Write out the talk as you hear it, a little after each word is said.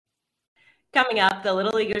Coming up, the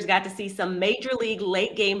Little Leaguers got to see some Major League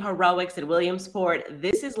late game heroics at Williamsport.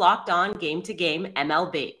 This is Locked On Game to Game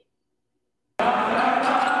MLB.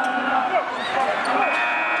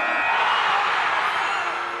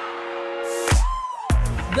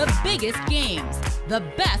 The biggest games, the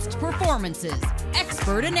best performances,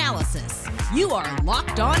 expert analysis. You are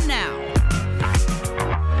Locked On Now.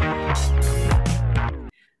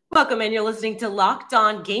 Welcome in. You're listening to Locked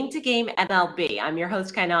On Game to Game MLB. I'm your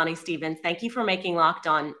host, Kainani Stevens. Thank you for making Locked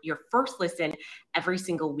On your first listen every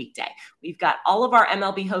single weekday. We've got all of our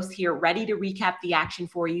MLB hosts here ready to recap the action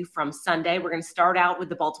for you from Sunday. We're going to start out with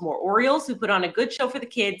the Baltimore Orioles, who put on a good show for the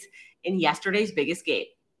kids in yesterday's biggest game.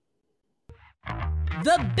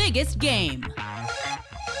 The biggest game.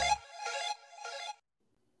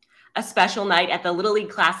 A special night at the Little League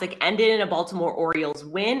Classic ended in a Baltimore Orioles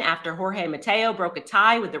win after Jorge Mateo broke a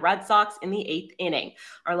tie with the Red Sox in the 8th inning.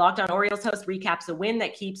 Our Locked On Orioles host recaps a win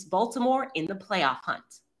that keeps Baltimore in the playoff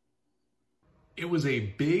hunt. It was a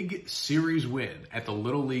big series win at the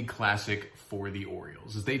Little League Classic for the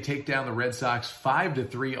Orioles as they take down the Red Sox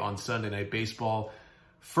 5-3 on Sunday Night Baseball.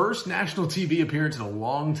 First national TV appearance in a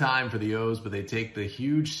long time for the O's, but they take the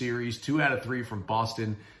huge series 2 out of 3 from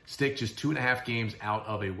Boston, stick just 2.5 games out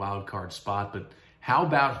of a wild card spot. But how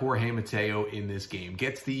about Jorge Mateo in this game?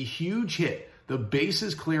 Gets the huge hit, the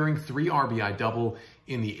bases clearing 3 RBI double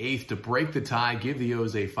in the 8th to break the tie, give the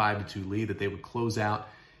O's a 5-2 lead that they would close out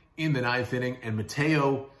in the 9th inning. And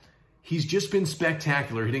Mateo, he's just been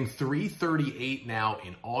spectacular, hitting .338 now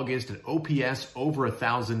in August, an OPS over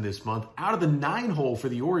 1,000 this month. Out of the 9-hole for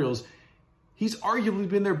the Orioles, he's arguably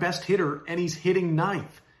been their best hitter, and he's hitting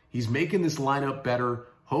 9th. He's making this lineup better.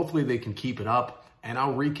 Hopefully they can keep it up, and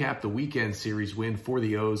I'll recap the weekend series win for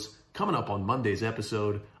the O's coming up on Monday's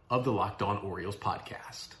episode of the Locked On Orioles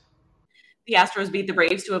podcast. The Astros beat the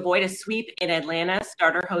Braves to avoid a sweep in Atlanta.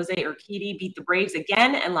 Starter Jose Urquidy beat the Braves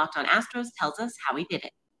again, and Locked On Astros tells us how he did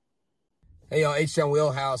it. Hey, y'all, H-Town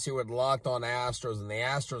Wheelhouse here with Locked On Astros, and the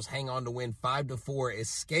Astros hang on to win 5-4,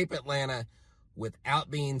 escape Atlanta without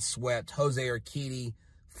being swept. Jose Urquidy,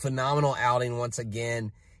 phenomenal outing once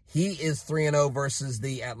again. He is 3-0 versus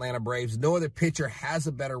the Atlanta Braves. No other pitcher has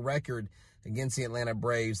a better record against the Atlanta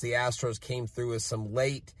Braves. The Astros came through with some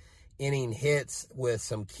late inning hits, with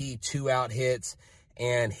some key 2-out hits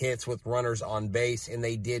and hits with runners on base, and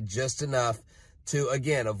they did just enough to,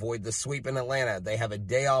 again, avoid the sweep in Atlanta. They have a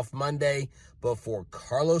day off Monday before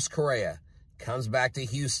Carlos Correa comes back to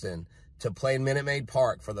Houston to play in Minute Maid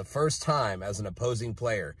Park for the first time as an opposing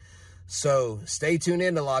player. So stay tuned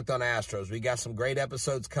in to Locked On Astros. We got some great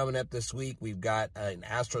episodes coming up this week. We've got an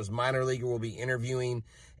Astros minor leaguer we'll be interviewing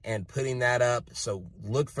and putting that up. So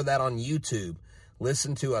look for that on YouTube.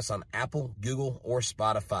 Listen to us on Apple, Google, or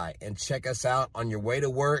Spotify. And check us out on your way to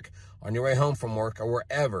work, on your way home from work, or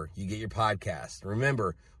wherever you get your podcast.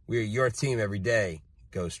 Remember, we are your team every day.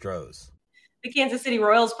 Go Stros. The Kansas City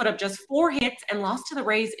Royals put up just 4 hits and lost to the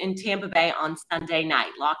Rays in Tampa Bay on Sunday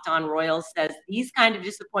night. Locked On Royals says these kind of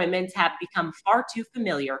disappointments have become far too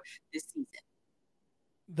familiar this season.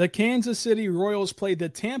 The Kansas City Royals played the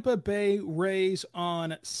Tampa Bay Rays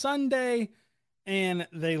on Sunday, and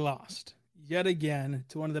they lost yet again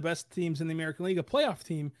to one of the best teams in the American League, a playoff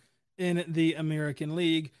team in the American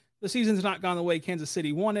League. The season's not gone the way Kansas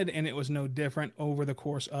City wanted, and it was no different over the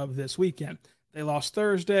course of this weekend. They lost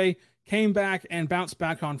Thursday, came back and bounced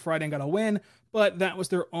back on Friday and got a win, but that was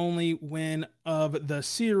their only win of the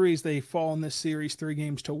series. They fall in this series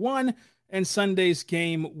 3-1, and Sunday's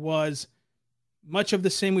game was much of the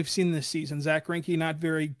same we've seen this season. Zach Greinke not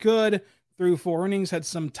very good, through 4 innings, had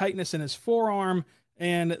some tightness in his forearm,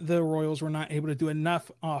 and the Royals were not able to do enough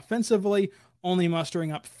offensively, only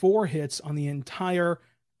mustering up 4 hits on the entire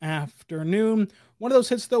afternoon. One of those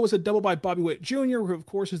hits, though, was a double by Bobby Witt Jr., who, of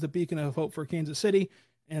course, is the beacon of hope for Kansas City.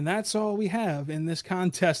 And that's all we have in this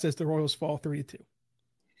contest as the Royals fall 3-2.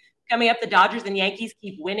 Coming up, the Dodgers and Yankees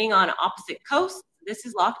keep winning on opposite coasts. This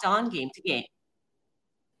is Locked On Game to Game.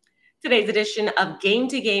 Today's edition of Game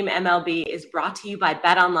to Game MLB is brought to you by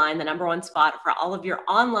BetOnline, the #1 spot for all of your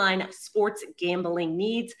online sports gambling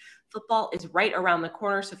needs. Football is right around the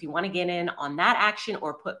corner, so if you want to get in on that action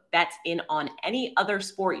or put bets in on any other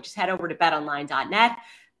sport, you just head over to betonline.net.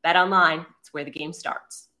 BetOnline, it's where the game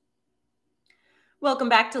starts. Welcome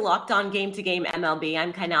back to Locked On Game to Game MLB.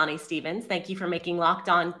 I'm Kainani Stevens. Thank you for making Locked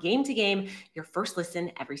On Game to Game your first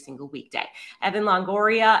listen every single weekday. Evan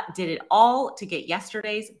Longoria did it all to get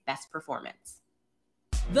yesterday's best performance.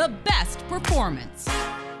 The best performance.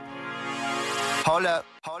 Hold up.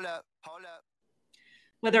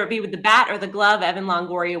 Whether it be with the bat or the glove, Evan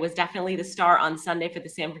Longoria was definitely the star on Sunday for the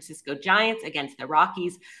San Francisco Giants against the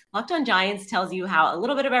Rockies. Locked On Giants tells you how a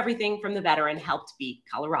little bit of everything from the veteran helped beat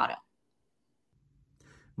Colorado.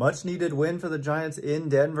 Much needed win for the Giants in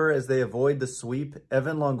Denver as they avoid the sweep.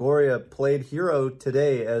 Evan Longoria played hero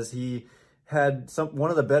today as he had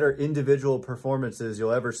one of the better individual performances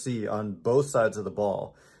you'll ever see on both sides of the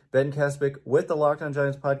ball. Ben Kaspick with the Locked On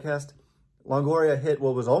Giants podcast. Longoria hit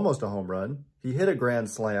what was almost a home run. He hit a grand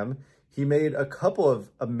slam. He made a couple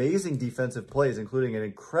of amazing defensive plays, including an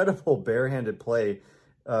incredible barehanded play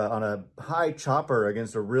on a high chopper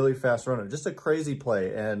against a really fast runner. Just a crazy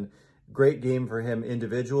play and great game for him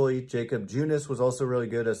individually. Jacob Junis was also really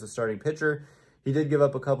good as the starting pitcher. He did give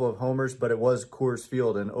up a couple of homers, but it was Coors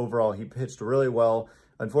Field, and overall he pitched really well.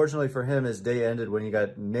 Unfortunately for him, his day ended when he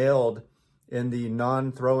got nailed in the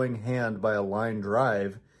non-throwing hand by a line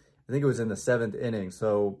drive. I think it was in the 7th inning.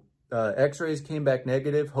 So x-rays came back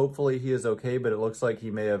negative. Hopefully he is okay, but it looks like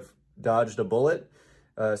he may have dodged a bullet,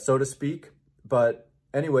 so to speak. But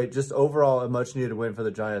anyway, just overall a much needed win for the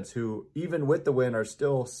Giants, who even with the win are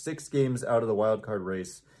still 6 games out of the wild card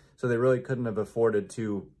race. So they really couldn't have afforded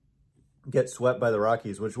to get swept by the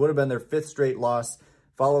Rockies, which would have been their 5th straight loss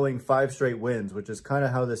following 5 straight wins, which is kind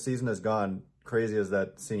of how the season has gone, crazy as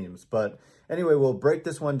that seems. But anyway, we'll break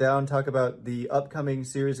this one down, talk about the upcoming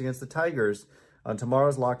series against the Tigers on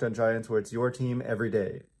tomorrow's Locked On Giants, where it's your team every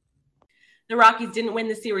day. The Rockies didn't win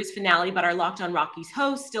the series finale, but our Locked On Rockies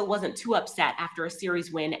host still wasn't too upset after a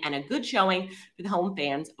series win and a good showing for the home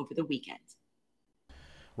fans over the weekend.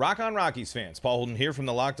 Rock on Rockies fans. Paul Holden here from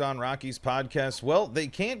the Locked On Rockies podcast. Well, they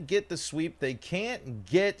can't get the sweep. They can't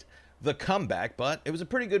get the comeback, but it was a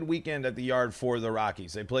pretty good weekend at the Yard for the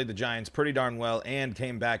Rockies. They played the Giants pretty darn well and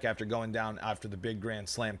came back after going down after the big grand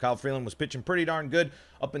slam. Kyle Freeland was pitching pretty darn good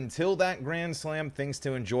up until that grand slam. Things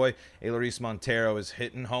to enjoy. Eleris Montero is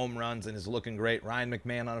hitting home runs and is looking great. Ryan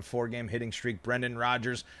McMahon on a 4-game hitting streak. Brendan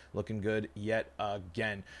Rodgers looking good yet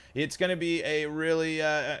again. It's going to be a really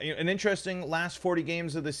an interesting last 40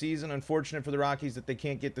 games of the season. Unfortunate for the Rockies that they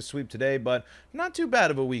can't get the sweep today, but not too bad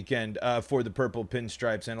of a weekend for the Purple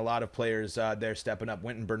Pinstripes, and a lot of players there stepping up.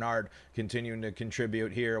 Wynton Bernard continuing to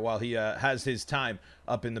contribute here while he has his time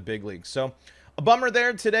up in the big leagues. So a bummer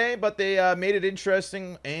there today, but they made it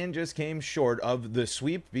interesting and just came short of the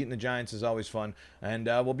sweep. Beating the Giants is always fun, and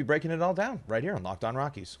we'll be breaking it all down right here on Locked On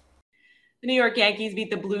Rockies. The New York Yankees beat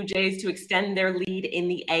the Blue Jays to extend their lead in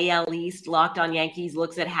the AL East. Locked On Yankees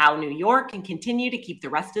looks at how New York can continue to keep the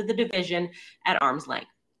rest of the division at arm's length.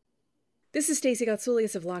 This is Stacey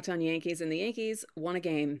Gotsoulias of Locked On Yankees, and the Yankees won a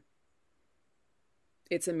game.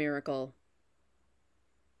 It's a miracle.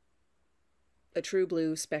 A true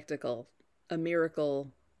blue spectacle. A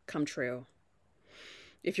miracle come true.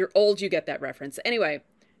 If you're old, you get that reference. Anyway,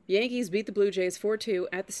 the Yankees beat the Blue Jays 4-2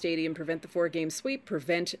 at the stadium, prevent the 4-game sweep,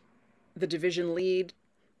 prevent the division lead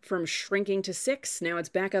from shrinking to 6. Now it's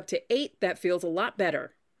back up to 8. That feels a lot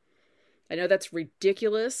better. I know that's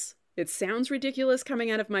ridiculous. It sounds ridiculous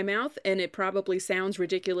coming out of my mouth, and it probably sounds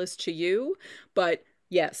ridiculous to you. But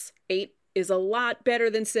yes, 8 is a lot better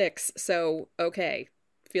than 6. So, okay,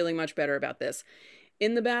 feeling much better about this.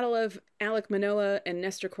 In the battle of Alek Manoah and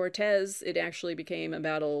Nestor Cortez, it actually became a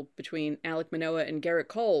battle between Alek Manoah and Garrett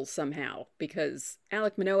Cole somehow, because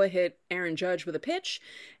Alek Manoah hit Aaron Judge with a pitch,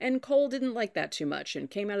 and Cole didn't like that too much and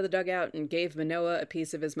came out of the dugout and gave Manoah a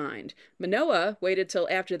piece of his mind. Manoah waited till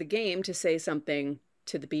after the game to say something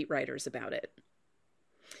to the beat writers about it.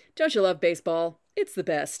 Don't you love baseball? It's the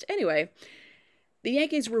best. Anyway, the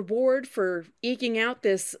Yankees' reward for eking out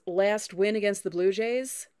this last win against the Blue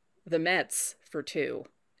Jays? The Mets for 2,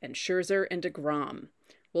 and Scherzer and DeGrom.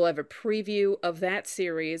 We'll have a preview of that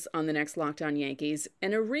series on the next Locked On Yankees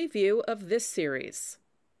and a review of this series.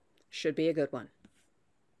 Should be a good one.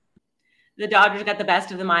 The Dodgers got the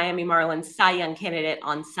best of the Miami Marlins Cy Young candidate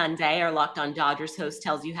on Sunday. Our Locked On Dodgers host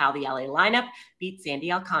tells you how the LA lineup beat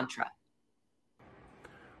Sandy Alcantara.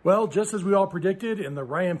 Well, just as we all predicted in the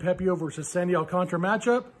Ryan Pepiot versus Sandy Alcantara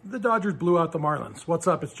matchup, the Dodgers blew out the Marlins. What's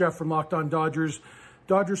up? It's Jeff from Locked On Dodgers.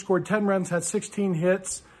 Dodgers scored 10 runs, had 16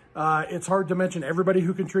 hits. It's hard to mention everybody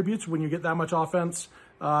who contributes when you get that much offense.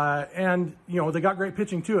 And, you know, they got great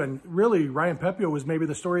pitching too. And really, Ryan Pepiot was maybe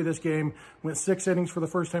the story of this game. Went 6 innings for the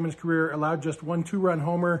first time in his career, allowed just 1 2-run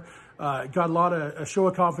homer. Got a show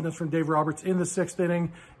of confidence from Dave Roberts in the 6th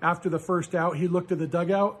inning. After the first out, he looked at the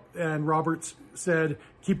dugout and Roberts said,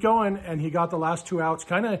 keep going. And he got the last 2 outs,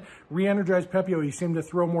 kind of re-energized Pepiot. He seemed to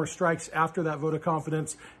throw more strikes after that vote of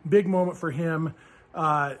confidence. Big moment for him.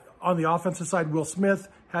 On the offensive side, Will Smith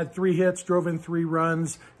had 3 hits, drove in 3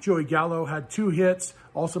 runs. Joey Gallo had 2 hits,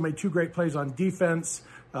 also made 2 great plays on defense.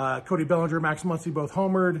 Cody Bellinger, Max Muncy both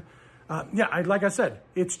homered. Like I said,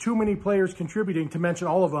 it's too many players contributing to mention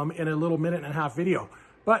all of them in a little minute and a half video.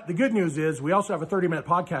 But the good news is we also have a 30-minute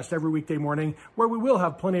podcast every weekday morning where we will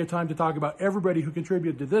have plenty of time to talk about everybody who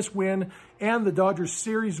contributed to this win and the Dodgers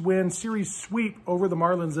series sweep over the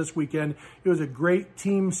Marlins this weekend. It was a great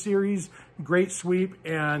team series, great sweep,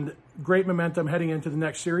 and great momentum heading into the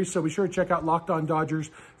next series. So be sure to check out Locked On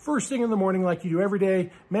Dodgers first thing in the morning like you do every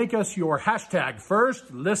day. Make us your hashtag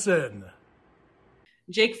first listen.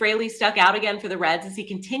 Jake Fraley stuck out again for the Reds as he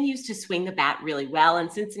continues to swing the bat really well,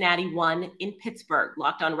 and Cincinnati won in Pittsburgh.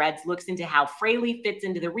 Locked On Reds looks into how Fraley fits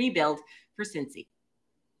into the rebuild for Cincy.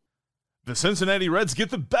 The Cincinnati Reds get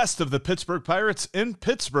the best of the Pittsburgh Pirates in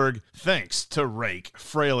Pittsburgh thanks to Rake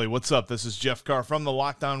Fraley. What's up? This is Jeff Carr from the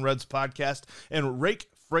Locked On Reds podcast, and Rake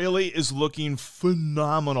Fraley is looking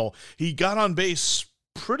phenomenal. He got on base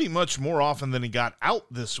pretty much more often than he got out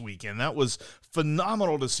this weekend. That was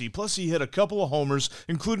phenomenal to see. Plus, he hit a couple of homers,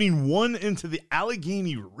 including one into the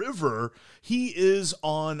Allegheny River. He is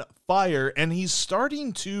on fire, and he's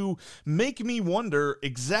starting to make me wonder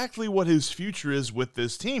exactly what his future is with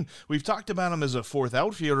this team. We've talked about him as a fourth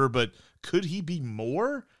outfielder, but could he be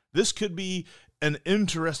more? This could be an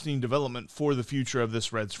interesting development for the future of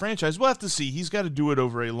this Reds franchise. We'll have to see. He's got to do it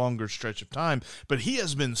over a longer stretch of time, but he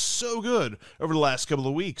has been so good over the last couple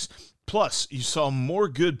of weeks. Plus, you saw more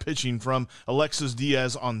good pitching from Alexis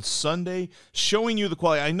Diaz on Sunday, showing you the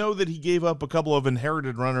quality. I know that he gave up a couple of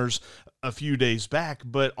inherited runners a few days back,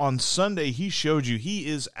 but on Sunday, he showed you he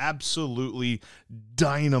is absolutely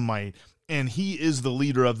dynamite, and he is the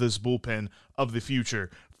leader of this bullpen of the future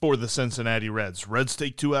for the Cincinnati Reds. Reds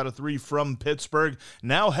take 2 out of 3 from Pittsburgh,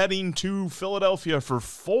 now heading to Philadelphia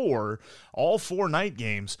for all four night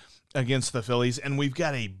games against the Phillies, and we've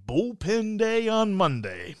got a bullpen day on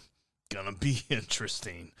Monday. Gonna be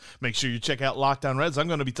interesting. Make sure you check out Locked On Reds. I'm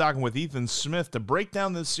going to be talking with Ethan Smith to break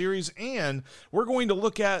down this series, and we're going to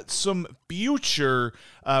look at some future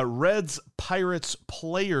Reds Pirates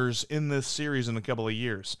players in this series in a couple of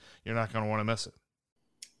years. You're not going to want to miss it.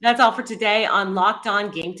 That's all for today on Locked On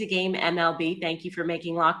Game to Game MLB. Thank you for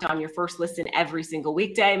making Locked On your first listen every single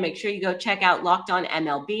weekday. Make sure you go check out Locked On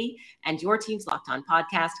MLB and your team's Locked On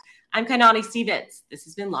podcast. I'm Kainani Stevens. This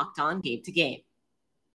has been Locked On Game to Game.